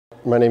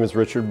My name is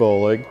Richard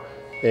Bollig,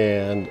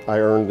 and I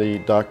earned the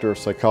Doctor of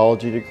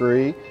Psychology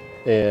degree,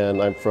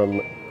 and I'm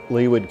from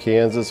Leawood,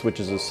 Kansas,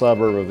 which is a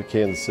suburb of the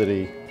Kansas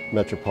City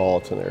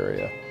metropolitan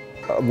area.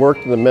 I've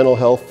worked in the mental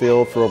health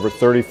field for over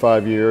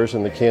 35 years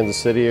in the Kansas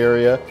City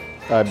area.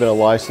 I've been a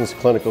licensed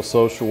clinical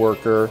social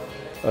worker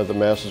with a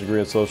master's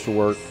degree in social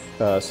work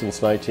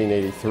since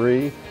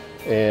 1983,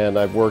 and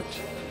I've worked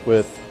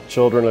with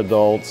children,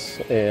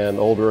 adults, and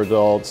older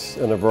adults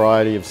in a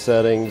variety of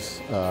settings,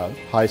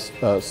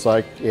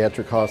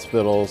 psychiatric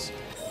hospitals,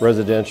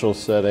 residential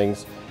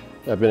settings.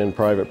 I've been in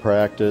private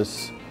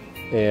practice,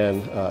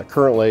 and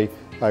currently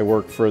I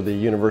work for the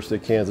University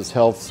of Kansas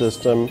Health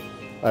System.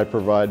 I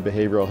provide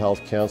behavioral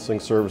health counseling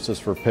services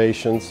for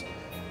patients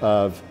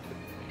of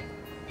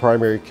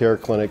primary care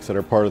clinics that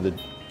are part of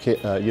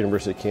the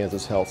University of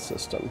Kansas Health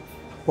System.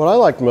 What I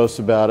liked most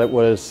about it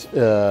was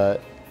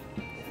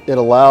it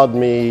allowed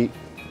me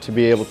to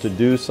be able to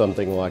do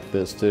something like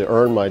this, to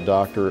earn my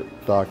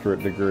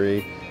doctorate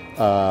degree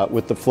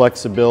with the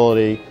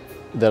flexibility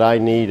that I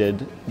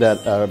needed that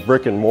a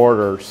brick and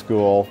mortar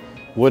school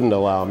wouldn't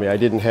allow me. I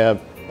didn't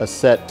have a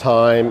set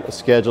time, a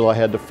schedule I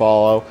had to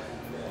follow.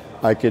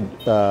 I could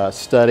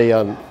study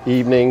on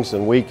evenings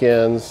and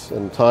weekends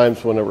and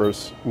times when it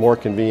was more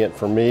convenient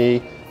for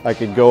me. I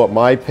could go at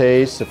my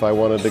pace if I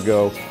wanted to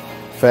go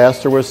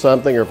faster with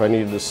something or if I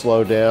needed to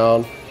slow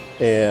down.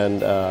 And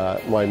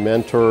my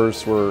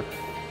mentors were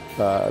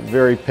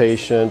very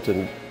patient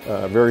and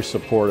very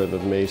supportive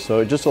of me. So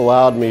it just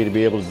allowed me to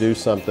be able to do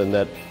something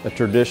that a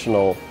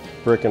traditional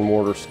brick and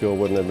mortar school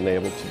wouldn't have been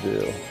able to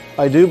do.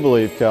 I do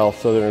believe Cal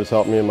Southern has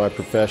helped me in my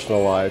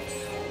professional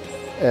life.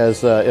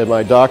 As in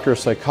my Doctor of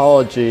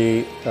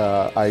Psychology,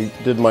 I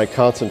did my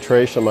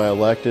concentration, my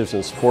electives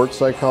in sports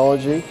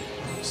psychology.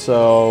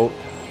 So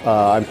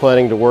I'm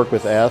planning to work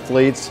with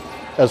athletes.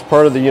 As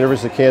part of the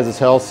University of Kansas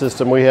Health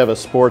System, we have a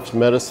sports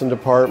medicine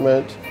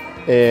department,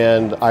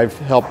 and I've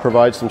helped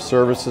provide some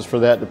services for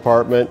that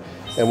department.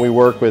 And we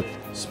work with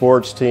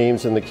sports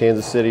teams in the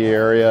Kansas City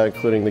area,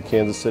 including the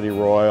Kansas City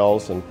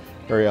Royals and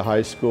area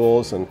high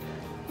schools. And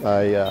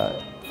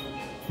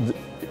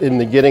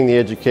in getting the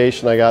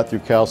education I got through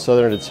Cal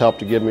Southern, it's helped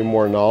to give me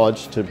more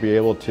knowledge to be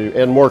able to,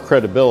 and more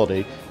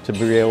credibility, to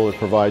be able to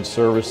provide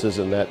services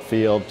in that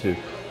field to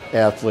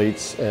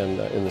athletes and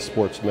in the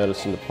sports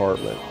medicine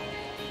department.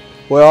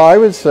 Well, I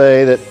would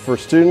say that for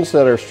students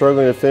that are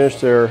struggling to finish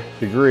their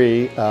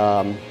degree,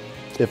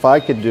 if I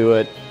could do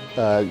it,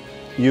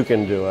 you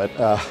can do it.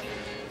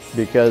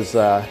 Because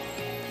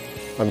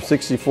I'm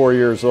 64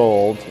 years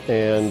old,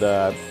 and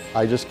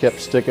I just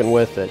kept sticking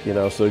with it, you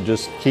know, so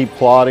just keep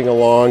plodding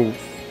along,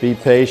 be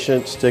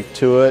patient, stick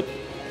to it,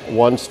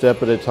 one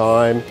step at a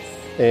time,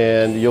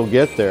 and you'll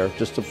get there.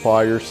 Just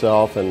apply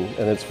yourself, and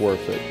it's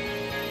worth it.